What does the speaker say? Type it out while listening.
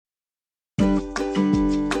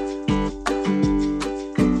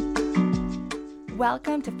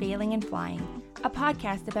Welcome to Failing and Flying, a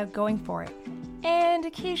podcast about going for it and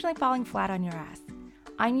occasionally falling flat on your ass.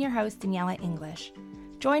 I'm your host, Daniela English.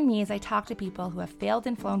 Join me as I talk to people who have failed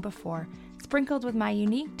and flown before, sprinkled with my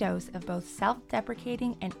unique dose of both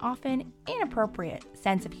self-deprecating and often inappropriate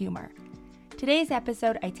sense of humor. Today's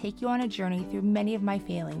episode, I take you on a journey through many of my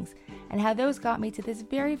failings and how those got me to this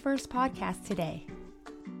very first podcast today.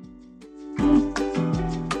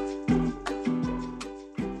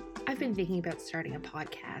 I've been thinking about starting a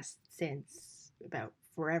podcast since about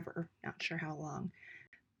forever, not sure how long,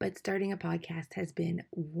 but starting a podcast has been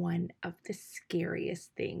one of the scariest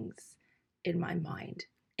things in my mind.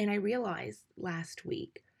 And I realized last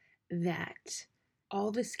week that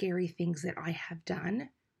all the scary things that I have done,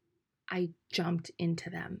 I jumped into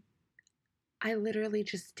them. I literally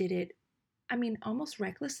just did it, almost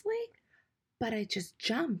recklessly, but I just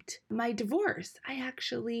jumped. My divorce,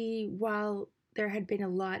 while there had been a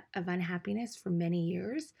lot of unhappiness for many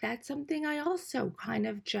years, that's something I also kind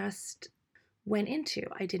of just went into.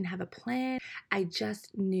 I didn't have a plan. I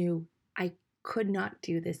just knew I could not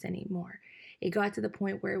do this anymore. It got to the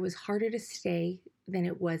point where it was harder to stay than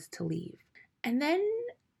it was to leave. And then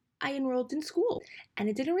I enrolled in school, and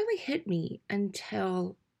it didn't really hit me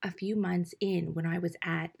until a few months in when I was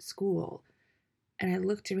at school. And I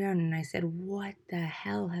looked around and I said, what the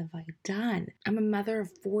hell have I done? I'm a mother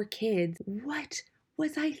of 4 kids. What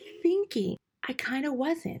was I thinking? I kind of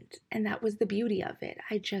wasn't. And that was the beauty of it.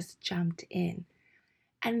 I just jumped in.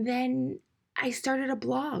 And then I started a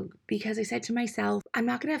blog because I said to myself, I'm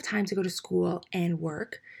not going to have time to go to school and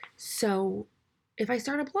work. So if I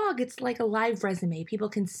start a blog, it's like a live resume. People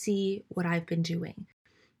can see what I've been doing.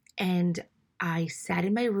 And I sat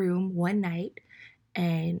in my room one night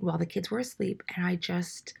and while the kids were asleep, and I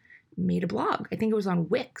just made a blog. I think it was on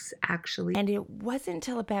Wix, actually. And it wasn't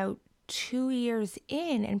until about 2 years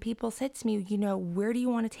in, and people said to me, where do you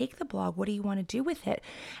want to take the blog? What do you want to do with it?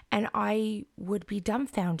 And I would be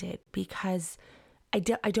dumbfounded because I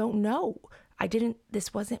don't know.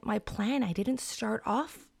 This wasn't my plan. I didn't start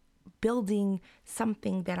off building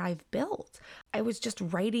something that I've built. I was just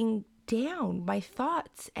writing down my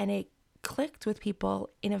thoughts, and it clicked with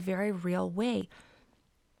people in a very real way.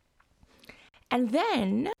 And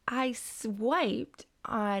then I swiped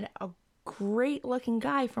on a great looking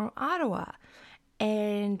guy from Ottawa.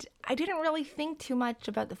 And I didn't really think too much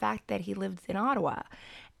about the fact that he lived in Ottawa.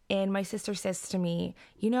 And my sister says to me,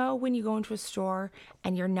 when you go into a store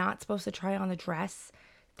and you're not supposed to try on the dress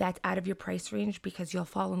that's out of your price range because you'll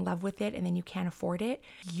fall in love with it and then you can't afford it,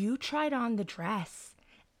 you tried on the dress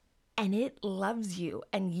and it loves you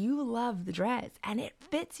and you love the dress and it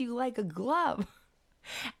fits you like a glove.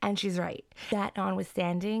 And she's right. That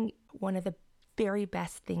notwithstanding, one of the very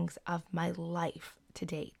best things of my life to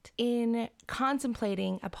date. In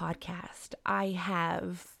contemplating a podcast, I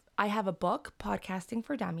have a book, Podcasting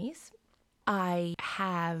for Dummies. I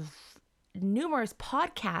have numerous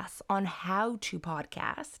podcasts on how to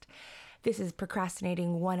podcast. This is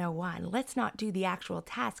Procrastinating 101. Let's not do the actual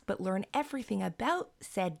task, but learn everything about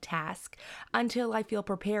said task until I feel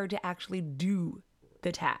prepared to actually do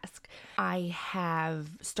the task. I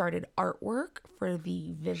have started artwork for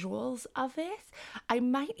the visuals of this. I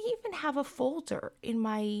might even have a folder in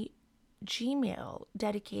my Gmail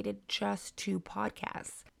dedicated just to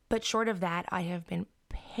podcasts. But short of that, I have been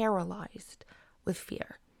paralyzed with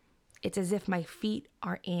fear. It's as if my feet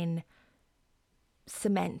are in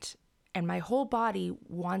cement and my whole body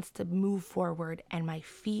wants to move forward and my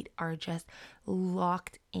feet are just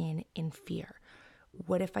locked in fear.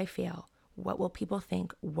 What if I fail? What will people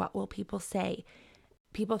think? What will people say?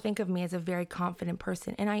 People think of me as a very confident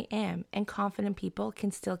person, and I am. And confident people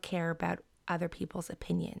can still care about other people's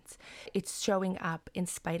opinions. It's showing up in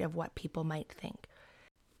spite of what people might think.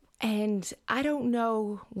 And I don't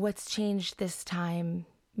know what's changed this time.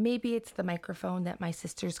 Maybe it's the microphone that my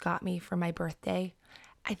sisters got me for my birthday.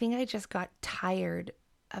 I think I just got tired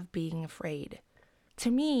of being afraid. To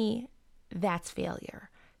me, that's failure.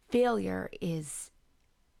 Failure is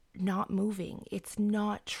not moving. It's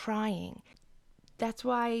not trying. That's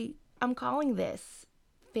why I'm calling this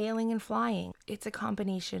Failing and Flying. It's a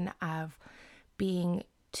combination of being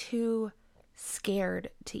too scared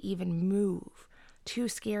to even move, too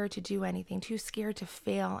scared to do anything, too scared to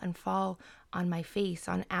fail and fall on my face,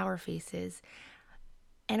 on our faces,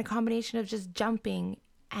 and a combination of just jumping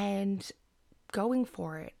and going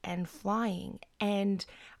for it and flying. And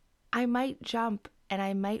I might jump and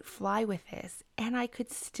I might fly with this, and I could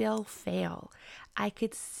still fail. I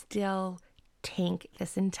could still tank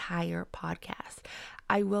this entire podcast.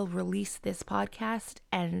 I will release this podcast,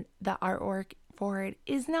 and the artwork for it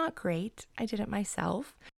is not great. I did it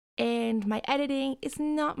myself. and my editing is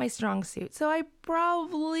not my strong suit. So I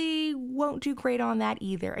probably won't do great on that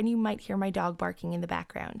either. And you might hear my dog barking in the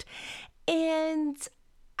background. And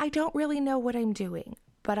I don't really know what I'm doing,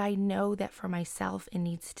 but I know that for myself, it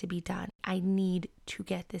needs to be done. I need to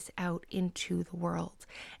get this out into the world.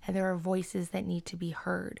 And there are voices that need to be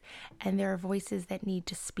heard. And there are voices that need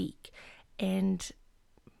to speak. And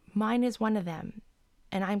mine is one of them.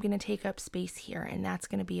 And I'm going to take up space here, and that's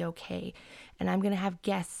going to be okay. And I'm going to have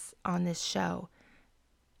guests on this show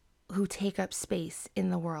who take up space in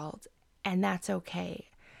the world, and that's okay.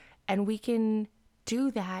 And we can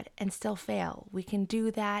do that and still fail. We can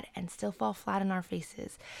do that and still fall flat on our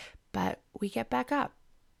faces, but we get back up.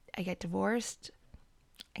 I get divorced,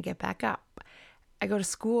 I get back up. I go to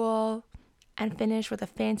school and finish with a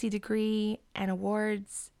fancy degree and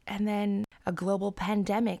awards, and then a global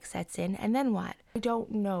pandemic sets in, and then what? I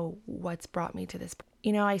don't know what's brought me to this.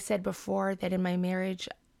 I said before that in my marriage,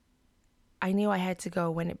 I knew I had to go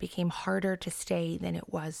when it became harder to stay than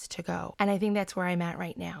it was to go. And I think that's where I'm at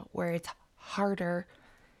right now, where it's harder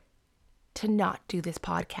to not do this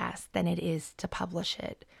podcast than it is to publish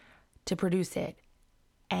it, to produce it,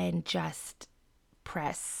 and just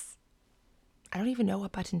press. I don't even know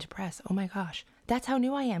what button to press. Oh my gosh. That's how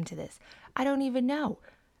new I am to this. I don't even know.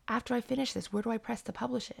 After I finish this, where do I press to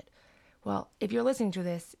publish it? Well, if you're listening to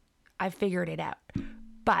this, I've figured it out.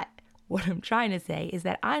 But what I'm trying to say is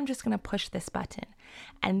that I'm just going to push this button.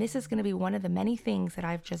 And this is going to be one of the many things that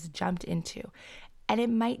I've just jumped into. And it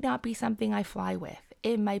might not be something I fly with.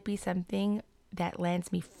 It might be something that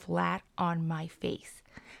lands me flat on my face.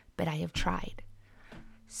 But I have tried.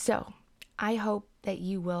 So I hope that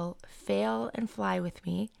you will fail and fly with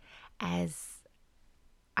me as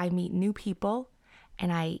I meet new people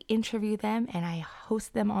and I interview them and I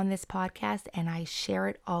host them on this podcast and I share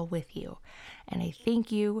it all with you. And I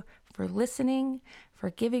thank you for listening, for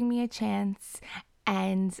giving me a chance,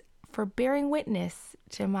 and for bearing witness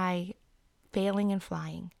to my failing and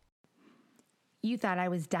flying. You thought I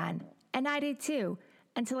was done, and I did too,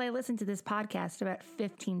 until I listened to this podcast about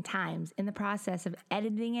 15 times in the process of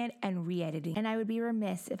editing it and re-editing. And I would be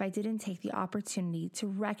remiss if I didn't take the opportunity to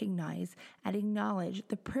recognize and acknowledge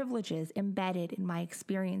the privileges embedded in my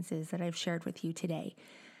experiences that I've shared with you today.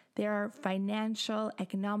 There are financial,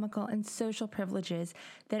 economical, and social privileges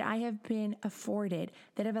that I have been afforded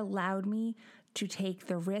that have allowed me to take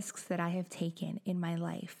the risks that I have taken in my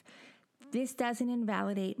life. This doesn't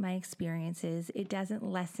invalidate my experiences. It doesn't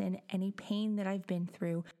lessen any pain that I've been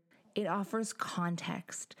through. It offers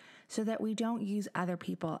context so that we don't use other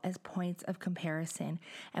people as points of comparison,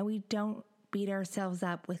 and we don't beat ourselves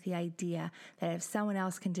up with the idea that if someone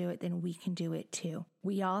else can do it, then we can do it too.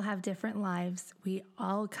 We all have different lives. We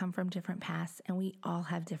all come from different paths, and we all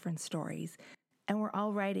have different stories. And we're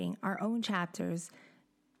all writing our own chapters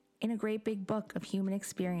in a great big book of human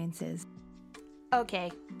experiences.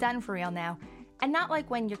 Okay, done for real now. And not like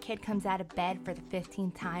when your kid comes out of bed for the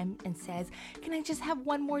 15th time and says, "Can I just have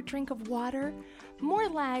one more drink of water?" More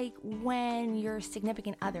like when your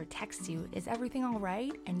significant other texts you, "Is everything all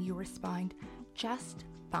right?" And you respond, "Just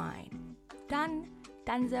fine." Done,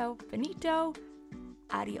 dunzo, finito,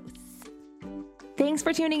 adios. Thanks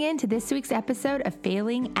for tuning in to this week's episode of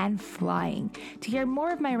Failing and Flying. To hear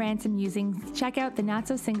more of my rants and musings, check out the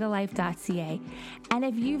notsosinglelife.ca. And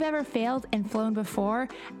if you've ever failed and flown before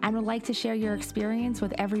and would like to share your experience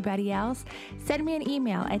with everybody else, send me an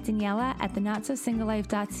email at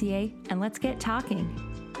Daniela@thenotsosinglelife.ca and let's get talking.